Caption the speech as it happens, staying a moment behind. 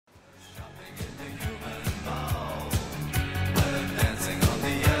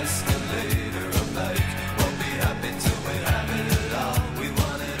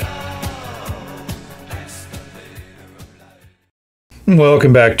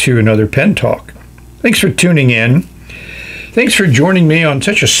Welcome back to another Pen Talk. Thanks for tuning in. Thanks for joining me on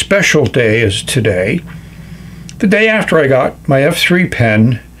such a special day as today. The day after I got my F3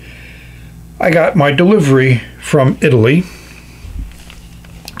 pen, I got my delivery from Italy.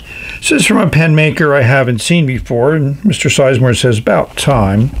 This is from a pen maker I haven't seen before, and Mr. Sizemore says about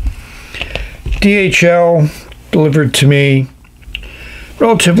time. DHL delivered to me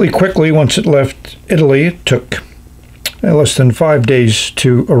relatively quickly once it left Italy. It took less than 5 days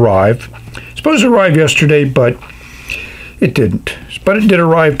to arrive. Supposed to arrive yesterday, but it didn't. But it did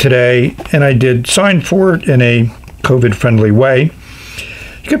arrive today, and I did sign for it in a COVID-friendly way.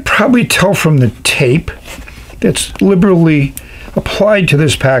 You could probably tell from the tape that's liberally applied to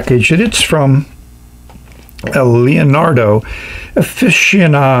this package that it's from a Leonardo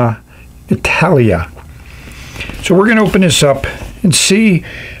Officina, Italia. So we're going to open this up and see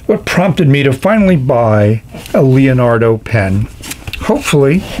what prompted me to finally buy a Leonardo pen.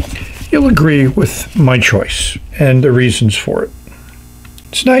 Hopefully, you'll agree with my choice and the reasons for it.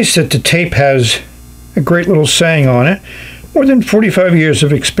 It's nice that the tape has a great little saying on it. More than 45 years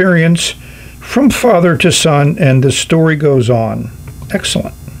of experience from father to son, and the story goes on.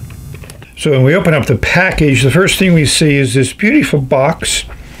 Excellent. So when we open up the package, the first thing we see is this beautiful box.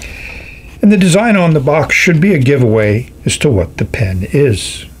 And the design on the box should be a giveaway as to what the pen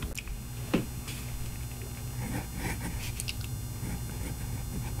is.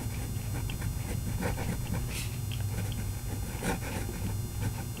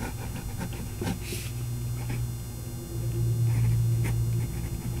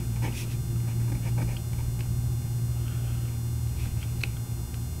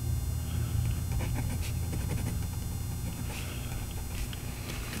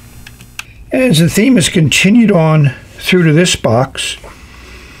 As the theme has continued on through to this box,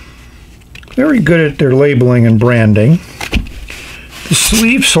 very good at their labeling and branding. The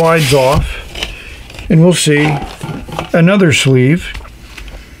sleeve slides off, and we'll see another sleeve,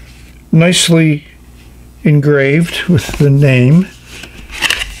 nicely engraved with the name.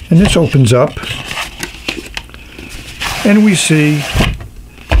 And this opens up, and we see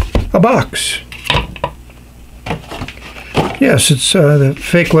a box. Yes, it's the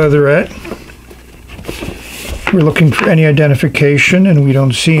fake leatherette. We're looking for any identification, and we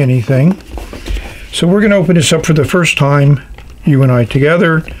don't see anything. So we're going to open this up for the first time, you and I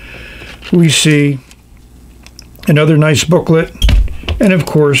together. We see another nice booklet, and of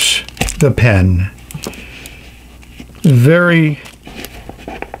course, the pen. Very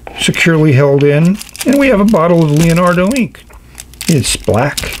securely held in, and we have a bottle of Leonardo ink. It's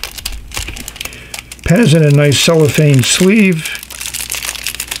black. Pen is in a nice cellophane sleeve.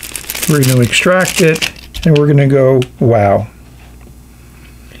 We're going to extract it. And we're going to go, wow.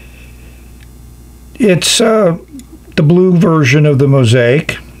 It's the blue version of the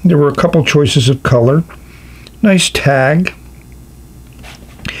Mosaic. There were a couple choices of color. Nice tag.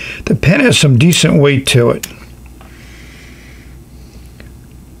 The pen has some decent weight to it.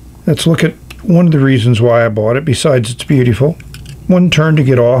 Let's look at one of the reasons why I bought it, besides it's beautiful. One turn to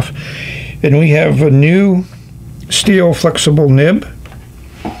get off. And we have a new steel flexible nib.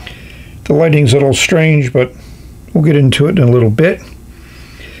 The lighting's a little strange, but we'll get into it in a little bit.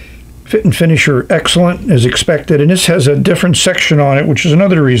 Fit and finish are excellent, as expected, and this has a different section on it, which is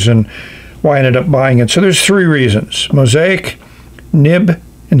another reason why I ended up buying it. So there's three reasons: Mosaic, nib,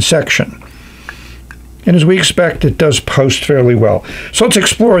 and section. And as we expect, it does post fairly well. So let's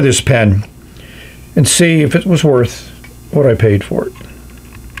explore this pen and see if it was worth what I paid for it.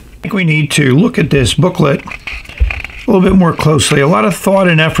 I think we need to look at this booklet a little bit more closely. A lot of thought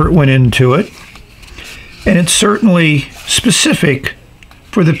and effort went into it, and it's certainly specific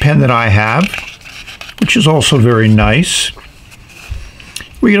for the pen that I have, which is also very nice.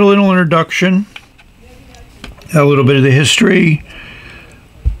 We get a little introduction, a little bit of the history,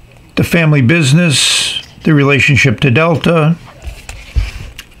 the family business, the relationship to Delta.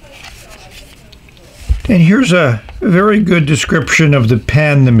 And here's a very good description of the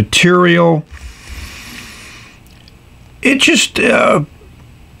pen, the material. It's just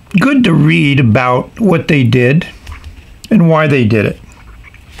good to read about what they did and why they did it.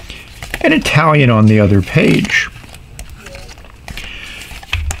 And Italian on the other page.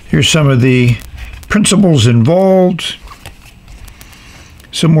 Here's some of the principles involved.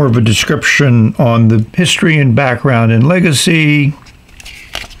 Some more of a description on the history and background and legacy.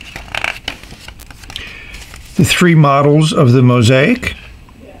 The three models of the Mosaic.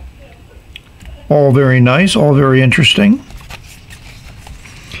 All very nice, all very interesting.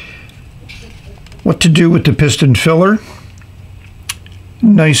 What to do with the piston filler.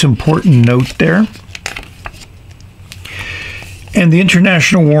 Nice important note there. And the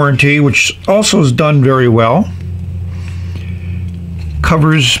international warranty, which also is done very well,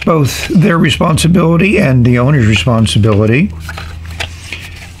 covers both their responsibility and the owner's responsibility.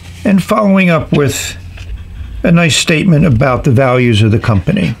 And following up with a nice statement about the values of the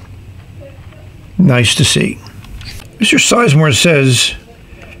company. Nice to see. Mr. Sizemore says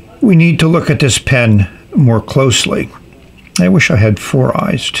we need to look at this pen more closely. I wish I had 4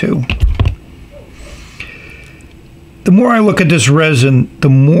 eyes too. The more I look at this resin, the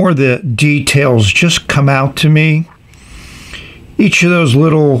more the details just come out to me. Each of those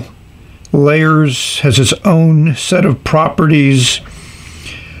little layers has its own set of properties.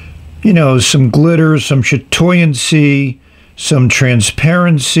 You know, some glitter, some chatoyancy, some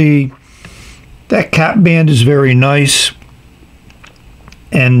transparency. That cap band is very nice.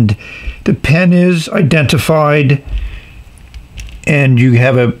 And the pen is identified, and you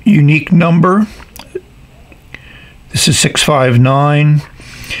have a unique number. This is 659.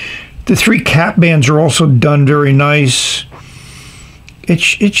 The 3 cap bands are also done very nice.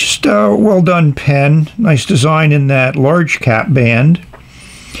 It's just a well done pen. Nice design in that large cap band.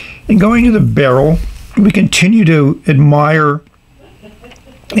 And going to the barrel, we continue to admire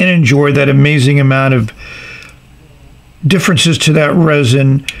and enjoy that amazing amount of differences to that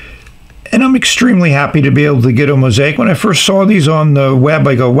resin. And I'm extremely happy to be able to get a Mosaic. When I first saw these on the web,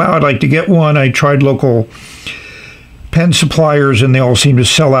 I go, wow, I'd like to get one. I tried local pen suppliers, and they all seem to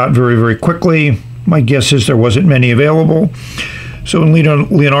sell out very, very quickly. My guess is there wasn't many available. So when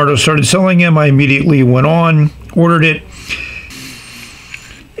Leonardo started selling them, I immediately went on, ordered it.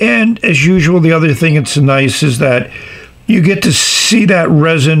 And as usual, the other thing that's nice is that you get to see that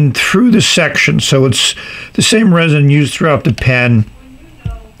resin through the section. So it's the same resin used throughout the pen.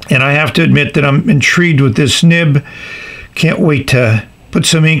 And I have to admit that I'm intrigued with this nib. Can't wait to put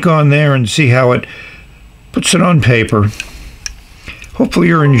some ink on there and see how it puts it on paper. Hopefully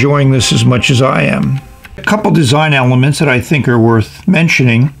you're enjoying this as much as I am. A couple design elements that I think are worth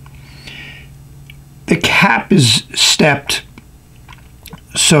mentioning. The cap is stepped,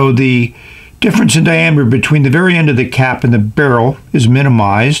 so the difference in diameter between the very end of the cap and the barrel is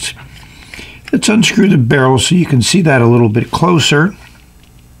minimized. Let's unscrew the barrel so you can see that a little bit closer.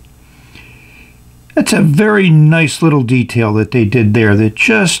 That's a very nice little detail that they did there that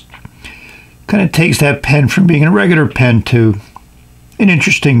just kind of takes that pen from being a regular pen to an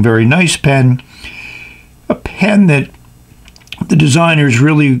interesting, very nice pen. A pen that the designers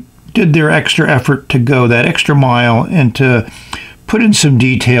really did their extra effort to go that extra mile and to put in some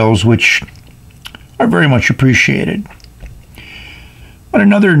details which are very much appreciated. On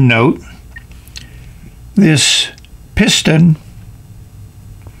another note, this piston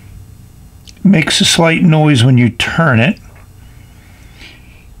makes a slight noise when you turn it.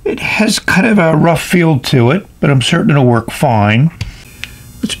 It has kind of a rough feel to it, but I'm certain it'll work fine.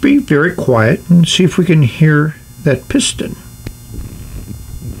 Let's be very quiet and see if we can hear that piston.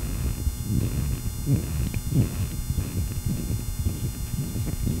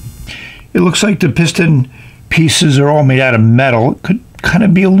 It looks like the piston pieces are all made out of metal. It could kind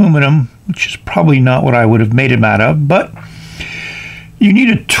of be aluminum, which is probably not what I would have made them out of, but you need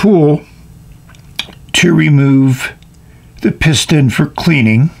a tool to remove the piston for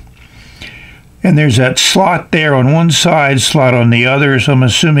cleaning. And there's that slot there on one side, slot on the other, so I'm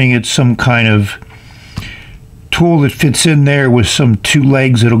assuming it's some kind of tool that fits in there with some 2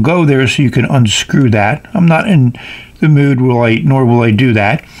 legs that'll go there so you can unscrew that. I'm not in the mood nor will I do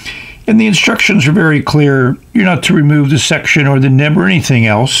that. And the instructions are very clear. You're not to remove the section or the nib or anything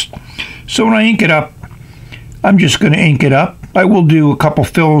else. So when I ink it up, I'm just going to ink it up. I will do a couple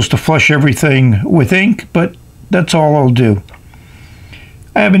fills to flush everything with ink, but that's all I'll do.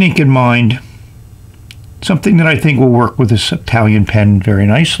 I have an ink in mind, something that I think will work with this Italian pen very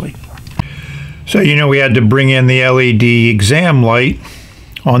nicely. So, you know, we had to bring in the LED exam light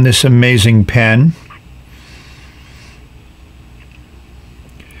on this amazing pen.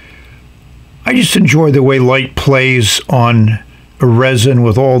 I just enjoy the way light plays on a resin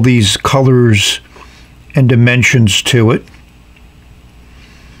with all these colors and dimensions to it.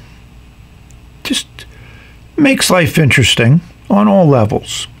 Just makes life interesting on all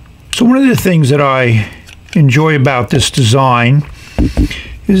levels. So one of the things that I enjoy about this design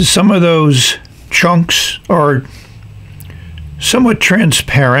is some of those chunks are somewhat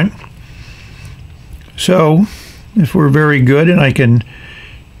transparent. So if we're very good and I can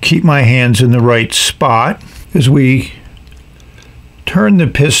keep my hands in the right spot, as we turn the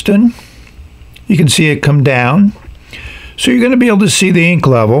piston, you can see it come down. So you're going to be able to see the ink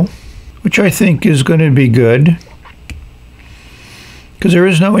level, which I think is going to be good because there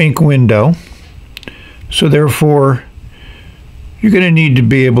is no ink window. So therefore, you're going to need to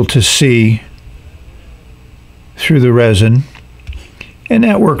be able to see through the resin, and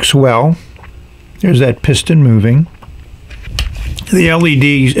that works well. There's that piston moving. The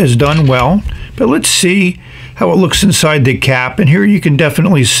LED is done well, but let's see how it looks inside the cap. And here you can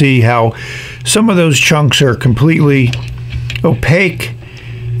definitely see how some of those chunks are completely opaque,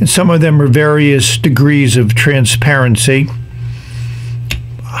 and some of them are various degrees of transparency.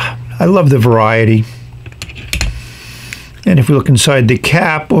 I love the variety. And if we look inside the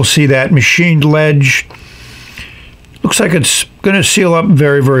cap, we'll see that machined ledge. Looks like it's going to seal up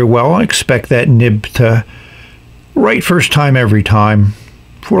very, very well. I expect that nib to write first time every time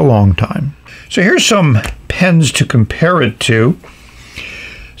for a long time. So here's some pens to compare it to.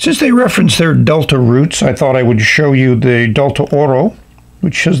 Since they reference their Delta roots, I thought I would show you the Delta Oro,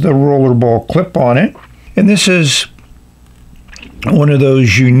 which has the rollerball clip on it. And this is one of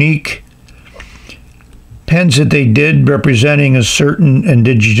those unique pens that they did representing a certain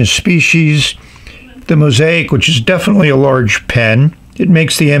indigenous species. The Mosaic, which is definitely a large pen. It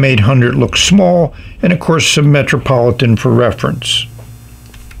makes the M800 look small, and of course some Metropolitan for reference.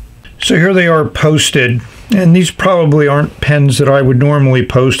 So here they are posted, and these probably aren't pens that I would normally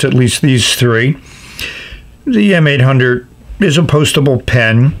post, at least these three. The M800 is a postable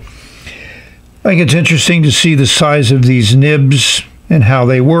pen. I think it's interesting to see the size of these nibs and how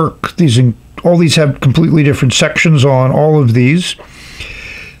they work. All these have completely different sections on all of these.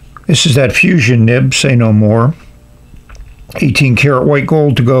 This is that fusion nib, say no more. 18 karat white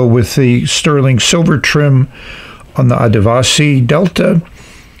gold to go with the sterling silver trim on the Adivasi Delta,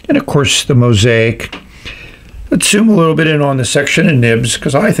 and of course the Mosaic. Let's zoom a little bit in on the section of nibs,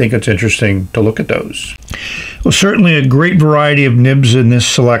 because I think it's interesting to look at those. Well, certainly a great variety of nibs in this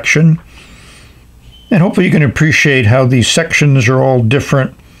selection, and hopefully you can appreciate how these sections are all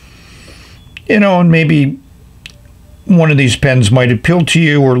different. You know, and maybe one of these pens might appeal to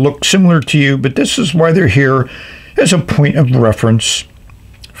you or look similar to you, but this is why they're here as a point of reference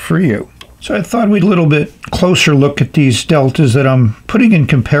for you. So I thought we'd a little bit closer look at these deltas that I'm putting in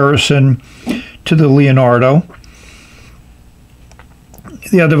comparison to the Leonardo.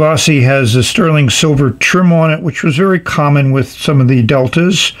 The Adivasi has a sterling silver trim on it, which was very common with some of the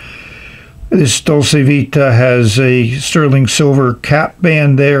deltas. This Dulce Vita has a sterling silver cap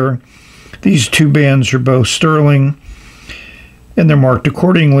band there. These two bands are both sterling, and they're marked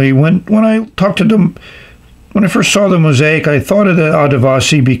accordingly. When I talked to them, when I first saw the Mosaic, I thought of the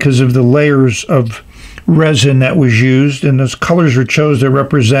Adivasi because of the layers of resin that was used, and those colors were chosen to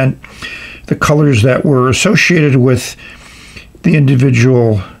represent the colors that were associated with the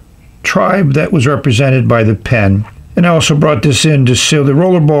individual tribe that was represented by the pen. And I also brought this in to show the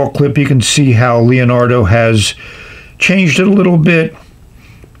rollerball clip. You can see how Leonardo has changed it a little bit,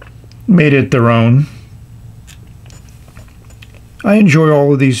 made it their own. I enjoy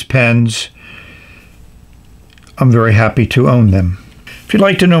all of these pens. I'm very happy to own them. If you'd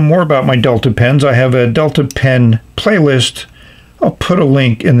like to know more about my Delta pens, I have a Delta pen playlist. I'll put a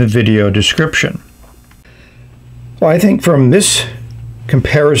link in the video description. Well, I think from this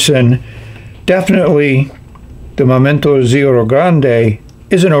comparison, definitely the Momento Zero Grande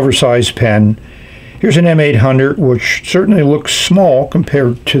is an oversized pen. Here's an M800, which certainly looks small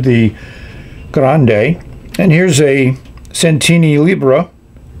compared to the Grande. And here's a Santini Libra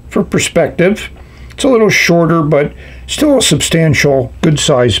for perspective. It's a little shorter, but still a substantial,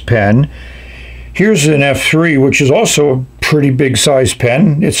 good-sized pen. Here's an F3, which is also a pretty big-sized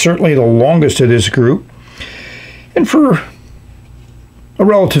pen. It's certainly the longest of this group. And for a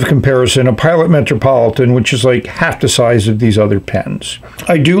relative comparison, a Pilot Metropolitan, which is like half the size of these other pens.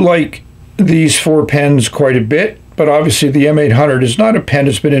 I do like these four pens quite a bit, but obviously the M800 is not a pen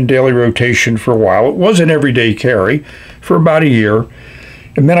that's been in daily rotation for a while. It was an everyday carry for about a year,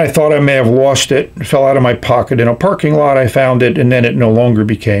 and then I thought I may have lost it. It fell out of my pocket in a parking lot. I found it, and then it no longer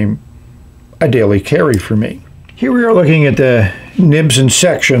became a daily carry for me. Here we are looking at the nibs and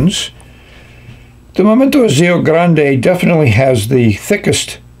sections. The Momento Zero Grande definitely has the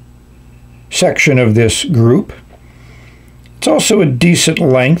thickest section of this group. It's also a decent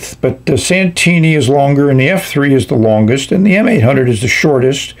length, but the Santini is longer and the F3 is the longest, and the M800 is the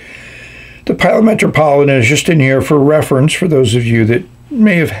shortest. The Pilot Metropolitan is just in here for reference for those of you that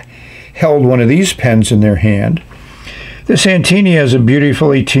may have held one of these pens in their hand. The Santini has a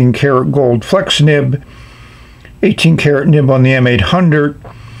beautiful 18 karat gold flex nib, 18 karat nib on the M800.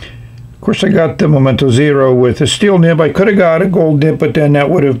 Of course, I got the Momento Zero with a steel nib. I could have got a gold nib, but then that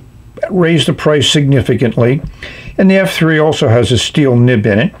would have raised the price significantly. And the F3 also has a steel nib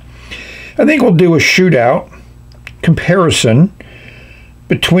in it. I think we'll do a shootout comparison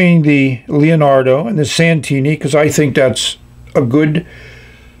between the Leonardo and the Santini, because I think that's a good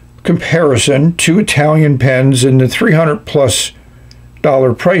comparison to Italian pens in the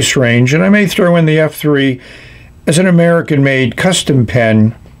 $300+ price range, and I may throw in the F3 as an American-made custom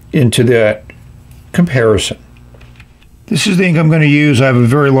pen into that comparison. This is the ink I'm going to use. I have a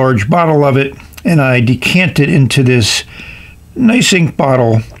very large bottle of it, and I decant it into this nice ink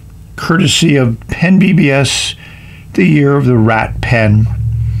bottle, courtesy of Pen BBS, the year of the rat pen.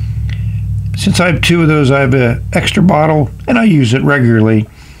 Since I have two of those, I have an extra bottle, and I use it regularly.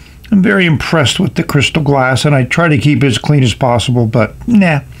 I'm very impressed with the crystal glass, and I try to keep it as clean as possible, but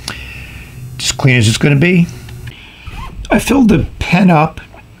nah, it's as clean as it's going to be. I filled the pen up,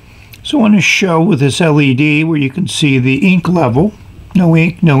 so I want to show with this LED where you can see the ink level. No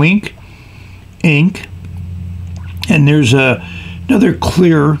ink, no ink, ink. And there's another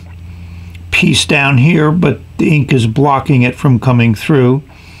clear piece down here, but the ink is blocking it from coming through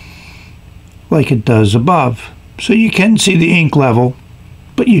like it does above. So you can see the ink level,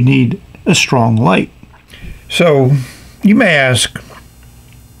 but you need a strong light. So you may ask,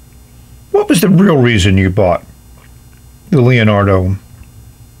 what was the real reason you bought the Leonardo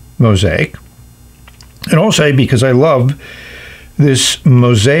Mosaic? And I'll say, because I love this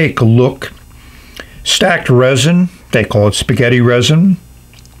mosaic look. Stacked resin, they call it spaghetti resin.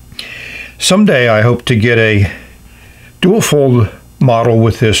 Someday I hope to get a dual fold model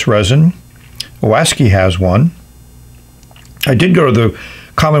with this resin. Oversized has one. I did go to the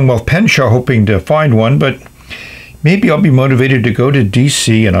Commonwealth Pen Show hoping to find one, but maybe I'll be motivated to go to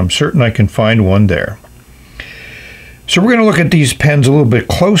DC, and I'm certain I can find one there. So we're going to look at these pens a little bit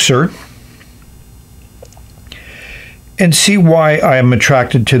closer and see why I am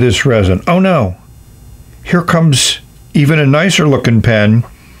attracted to this resin. Oh no, here comes even a nicer looking pen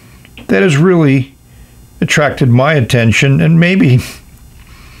that has really attracted my attention and maybe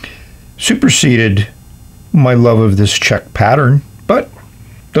superseded my love of this check pattern, but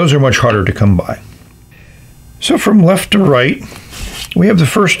those are much harder to come by. So from left to right, we have the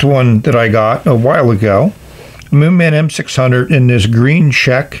first one that I got a while ago, a Momento M600 in this green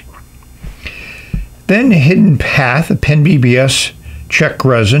check. Then Hidden Path, a Pen BBS check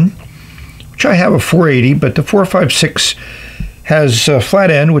resin, which I have a 480, but the 456 has a flat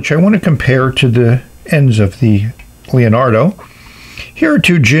end, which I want to compare to the ends of the Leonardo. Here are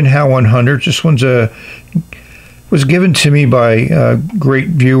two Jinhao 100s. This one's was given to me by a great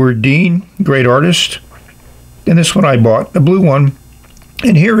viewer, Dean, great artist. And this one I bought, a blue one.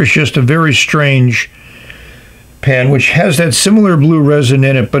 And here is just a very strange pen, which has that similar blue resin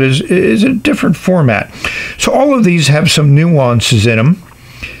in it, but is a different format. So all of these have some nuances in them,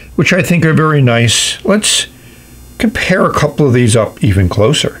 which I think are very nice. Let's compare a couple of these up even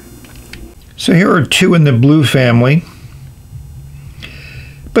closer. So here are two in the blue family.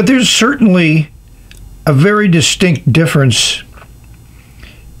 But there's certainly a very distinct difference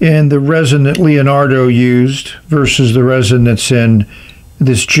in the resin that Leonardo used versus the resin that's in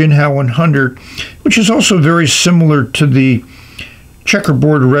this Jinhao 100, which is also very similar to the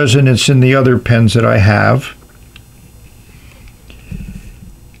checkerboard resin that's in the other pens that I have.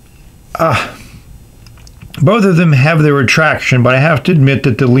 Both of them have their attraction, but I have to admit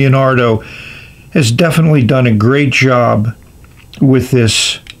that the Leonardo has definitely done a great job with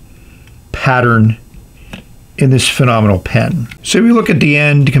this pattern in this phenomenal pen. So if you look at the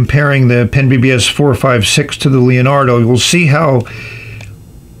end, comparing the Pen BBS 456 to the Leonardo, you'll see how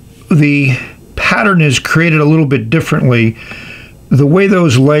the pattern is created a little bit differently. The way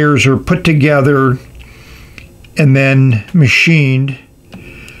those layers are put together and then machined,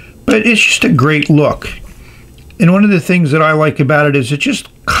 but it's just a great look. And one of the things that I like about it is it just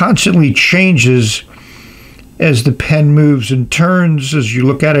constantly changes as the pen moves and turns, as you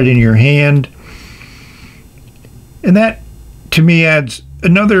look at it in your hand. And that, to me, adds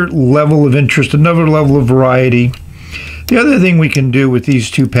another level of interest, another level of variety. The other thing we can do with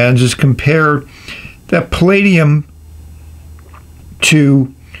these two pens is compare that palladium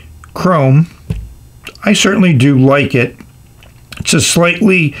to chrome. I certainly do like it. It's a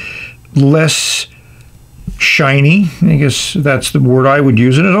slightly less shiny. I guess that's the word I would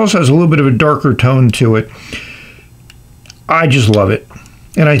use. And it also has a little bit of a darker tone to it. I just love it.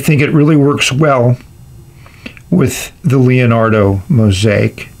 And I think it really works well with the Leonardo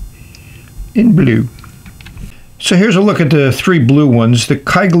Mosaic in blue. So here's a look at the three blue ones. The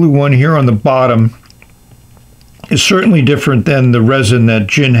Kaiglu one here on the bottom is certainly different than the resin that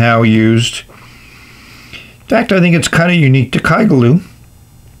Jinhao used. In fact, I think it's kind of unique to Kaiglu.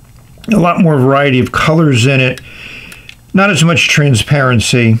 A lot more variety of colors in it. Not as much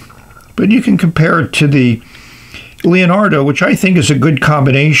transparency, but you can compare it to the Leonardo, which I think is a good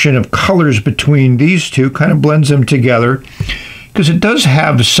combination of colors between these two, kind of blends them together, because it does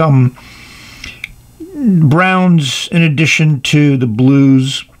have some browns in addition to the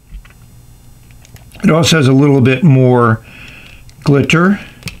blues. It also has a little bit more glitter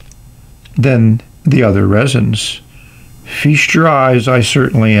than the other resins. Feast your eyes, I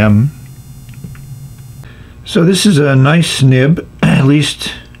certainly am. So this is a nice nib, at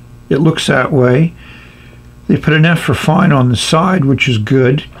least it looks that way. They put an F for fine on the side, which is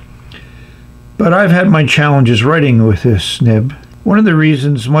good. But I've had my challenges writing with this nib. One of the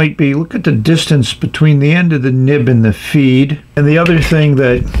reasons might be, look at the distance between the end of the nib and the feed. And the other thing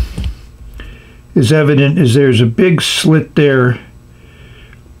that is evident is there's a big slit there.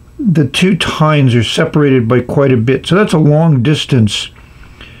 The two tines are separated by quite a bit. So that's a long distance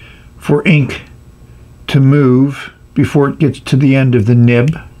for ink to move before it gets to the end of the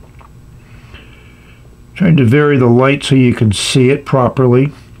nib. Trying to vary the light so you can see it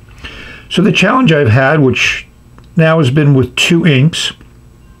properly. So the challenge I've had, which now has been with two inks,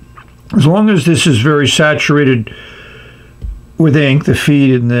 as long as this is very saturated with ink, the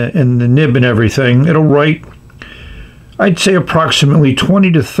feed and the nib and everything, it'll write, I'd say, approximately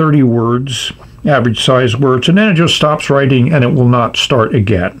 20 to 30 words, average size words, and then it just stops writing and it will not start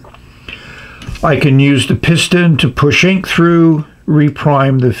again. I can use the piston to push ink through,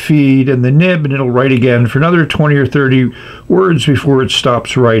 reprime the feed and the nib, and it'll write again for another 20 or 30 words before it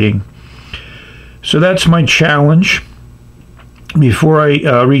stops writing. So that's my challenge. Before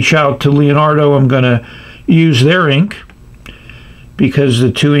I reach out to Leonardo, I'm going to use their ink, because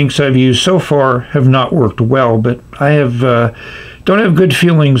the two inks I've used so far have not worked well, but I don't have good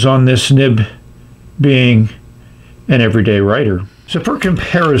feelings on this nib being an everyday writer. So for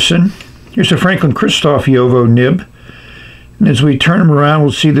comparison, here's a Franklin Christoph Jowo nib. And as we turn them around,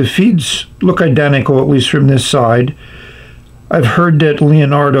 we'll see the feeds look identical, at least from this side. I've heard that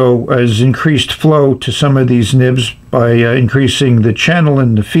Leonardo has increased flow to some of these nibs by increasing the channel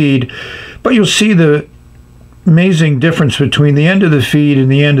in the feed. But you'll see the amazing difference between the end of the feed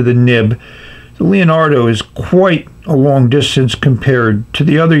and the end of the nib. The Leonardo is quite a long distance compared to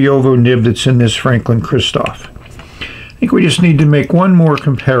the other Jowo nib that's in this Franklin Christoph. I think we just need to make one more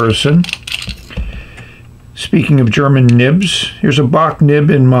comparison. Speaking of German nibs, here's a Bach nib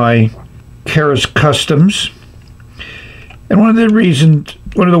in my Keras Customs. And one of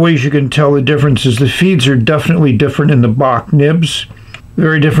the ways you can tell the difference is the feeds are definitely different in the Bach nibs.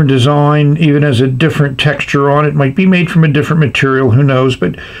 Very different design, even has a different texture on it. Might be made from a different material, who knows.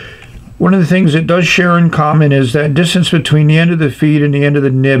 But one of the things it does share in common is that distance between the end of the feed and the end of the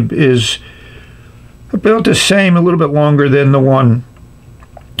nib is about the same, a little bit longer than the one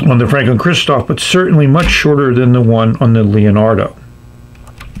on the Franklin Christoph, but certainly much shorter than the one on the Leonardo.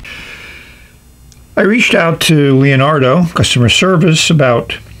 I reached out to Leonardo customer service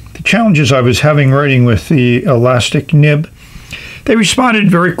about the challenges I was having writing with the elastic nib. They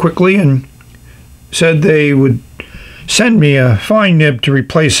responded very quickly and said they would send me a fine nib to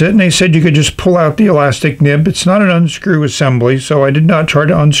replace it, and they said you could just pull out the elastic nib. It's not an unscrew assembly, so I did not try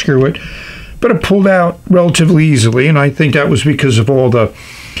to unscrew it, but it pulled out relatively easily, and I think that was because of all the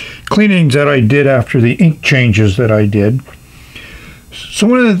cleanings that I did after the ink changes that I did. So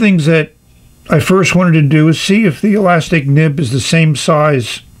one of the things that I first wanted to do is see if the elastic nib is the same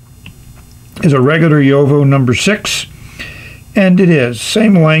size as a regular Jowo number 6, and it is.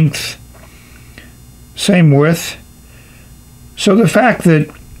 Same length, same width. So the fact that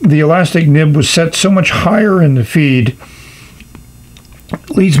the elastic nib was set so much higher in the feed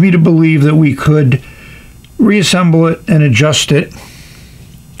leads me to believe that we could reassemble it and adjust it.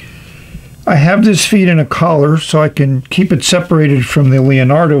 I have this feed in a collar so I can keep it separated from the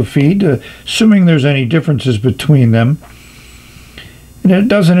Leonardo feed, assuming there's any differences between them. And it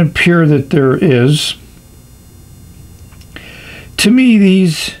doesn't appear that there is. To me,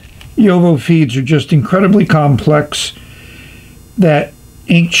 these Jowo feeds are just incredibly complex. That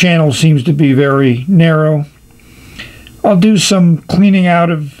ink channel seems to be very narrow. I'll do some cleaning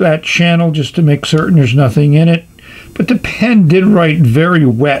out of that channel just to make certain there's nothing in it. But the pen did write very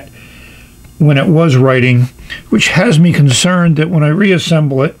wet when it was writing, which has me concerned that when I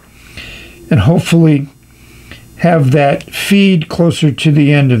reassemble it and hopefully have that feed closer to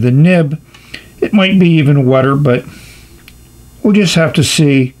the end of the nib, it might be even wetter, but we'll just have to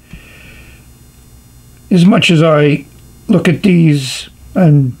see. As much as I look at these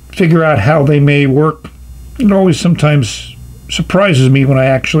and figure out how they may work, it always sometimes surprises me when I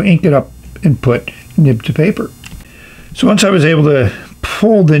actually ink it up and put nib to paper. So once I was able to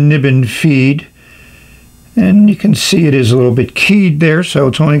pull the nib and feed, and you can see it is a little bit keyed there, so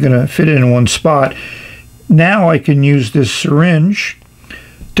it's only going to fit in one spot. Now I can use this syringe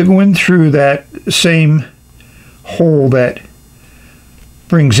to go in through that same hole that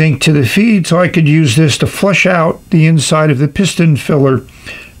brings ink to the feed, so I could use this to flush out the inside of the piston filler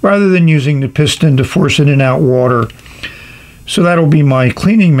rather than using the piston to force in and out water. So that'll be my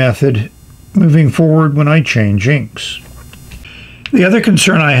cleaning method moving forward when I change inks. The other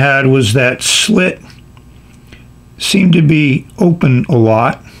concern I had was that slit seemed to be open a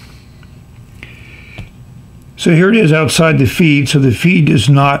lot. So here it is outside the feed, so the feed is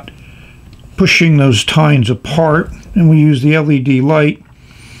not pushing those tines apart, and we use the LED light,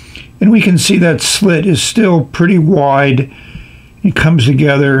 and we can see that slit is still pretty wide. It comes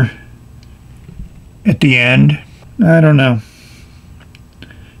together at the end. I don't know.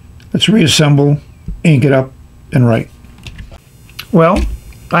 Let's reassemble, ink it up, and write. Well,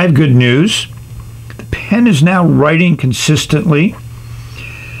 I have good news. The pen is now writing consistently.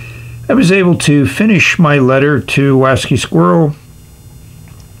 I was able to finish my letter to Wasky Squirrel.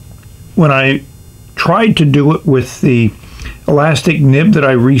 When I tried to do it with the elastic nib that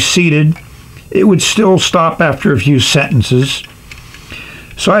I reseated, it would still stop after a few sentences.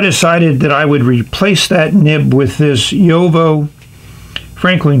 So I decided that I would replace that nib with this Jovo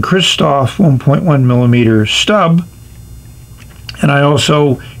Franklin Christoph 1.1 millimeter stub, and I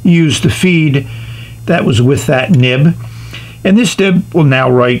also used the feed that was with that nib. And this nib will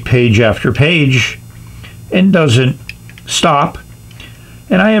now write page after page and doesn't stop.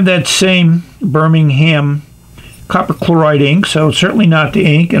 And I have that same Birmingham copper chloride ink, so it's certainly not the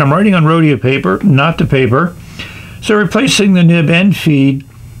ink, and I'm writing on rhodia paper, not the paper. So replacing the nib and feed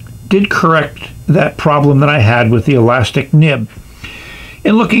did correct that problem that I had with the elastic nib.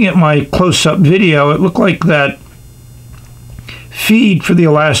 And looking at my close-up video, it looked like that feed for the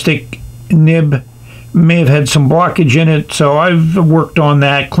elastic nib may have had some blockage in it, so I've worked on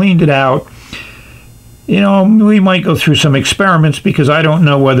that, cleaned it out. You know, we might go through some experiments because I don't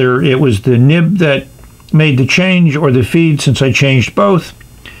know whether it was the nib that made the change or the feed. Since I changed both,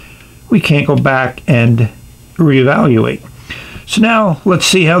 we can't go back and reevaluate. So now let's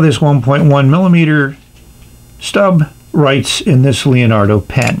see how this 1.1 millimeter stub writes in this Leonardo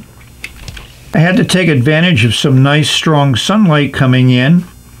pen. I had to take advantage of some nice strong sunlight coming in.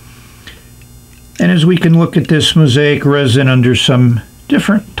 And as we can look at this mosaic resin under some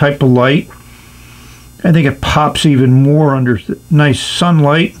different type of light, I think it pops even more under nice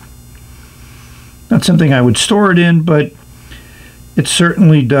sunlight. Not something I would store it in, but it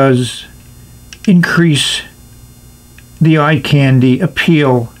certainly does increase the eye candy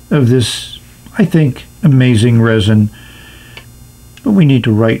appeal of this, I think, amazing resin. But we need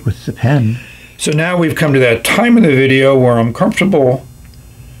to write with the pen. So now we've come to that time in the video where I'm comfortable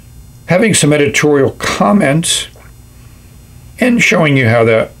having some editorial comments and showing you how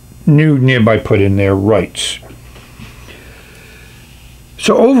that new nib I put in there writes.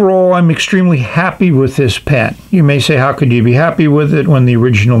 So overall, I'm extremely happy with this pen. You may say, how could you be happy with it when the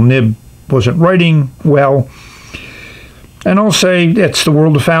original nib wasn't writing well? And I'll say it's the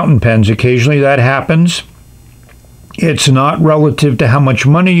world of fountain pens. Occasionally that happens. It's not relative to how much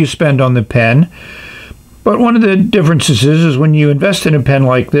money you spend on the pen, but one of the differences is when you invest in a pen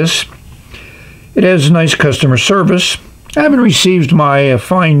like this, it has nice customer service. I haven't received my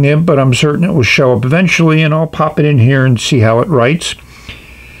fine nib, but I'm certain it will show up eventually, and I'll pop it in here and see how it writes.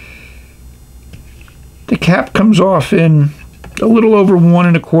 The cap comes off in a little over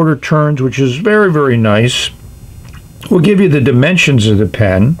 1 1/4 turns, which is very, very nice. We'll give you the dimensions of the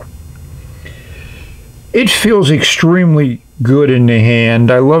pen. It feels extremely good in the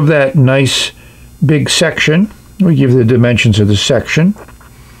hand. I love that nice big section. We give the dimensions of the section.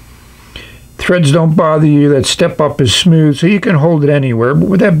 Threads don't bother you. That step up is smooth, so you can hold it anywhere. But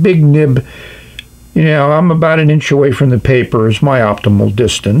with that big nib, you know, I'm about 1 inch away from the paper is my optimal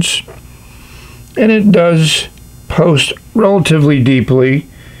distance. And it does post relatively deeply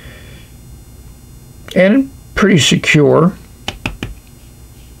and pretty secure.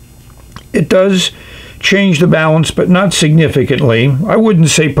 It does change the balance, but not significantly. I wouldn't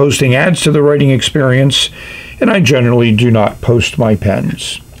say posting adds to the writing experience, and I generally do not post my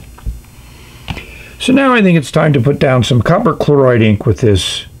pens. So now I think it's time to put down some copper chloride ink with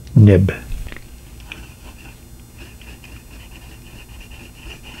this nib.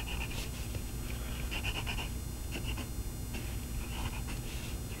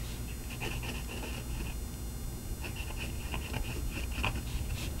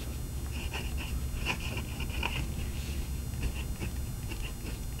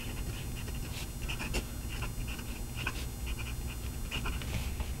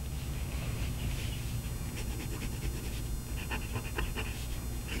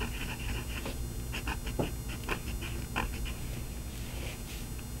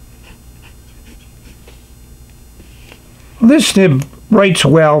 This nib writes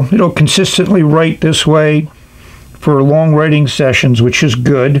well. It'll consistently write this way for long writing sessions, which is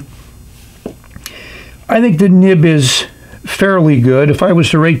good. I think the nib is fairly good. If I was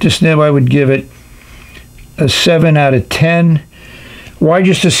to rate this nib, I would give it a 7 out of 10. Why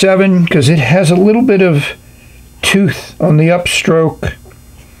just a 7? Because it has a little bit of tooth on the upstroke.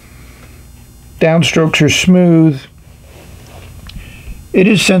 Downstrokes are smooth. It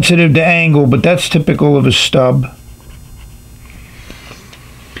is sensitive to angle, but that's typical of a stub.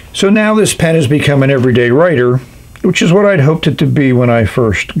 So now this pen has become an everyday writer, which is what I'd hoped it to be when I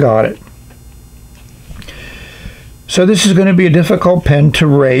first got it. So this is going to be a difficult pen to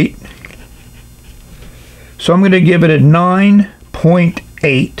rate. So I'm going to give it a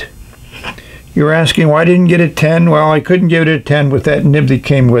 9.8. You're asking why I didn't get a 10? Well, I couldn't give it a 10 with that nib that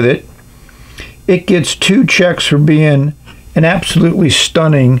came with it. It gets 2 checks for being an absolutely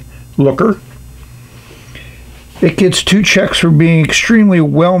stunning looker. It gets 2 checks for being extremely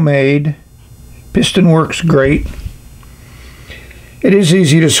well made. Piston works great. It is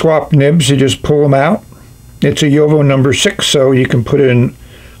easy to swap nibs. You just pull them out. It's a Jovo number 6, so you can put in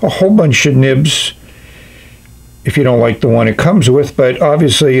a whole bunch of nibs if you don't like the one it comes with, but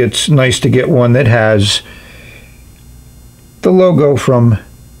obviously it's nice to get one that has the logo from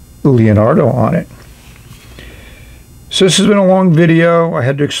Leonardo on it. So this has been a long video. I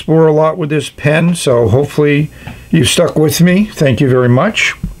had to explore a lot with this pen, so hopefully you've stuck with me. Thank you very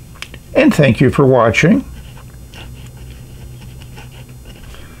much, and thank you for watching.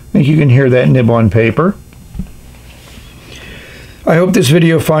 I think you can hear that nib on paper. I hope this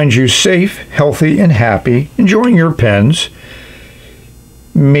video finds you safe, healthy, and happy, enjoying your pens.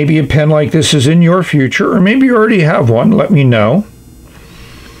 Maybe a pen like this is in your future, or maybe you already have one. Let me know.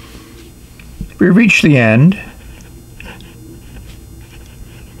 We reached the end,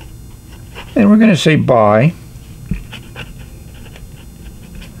 and we're going to say bye.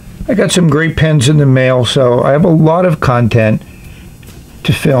 I got some great pens in the mail, so I have a lot of content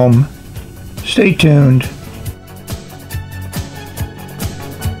to film. Stay tuned.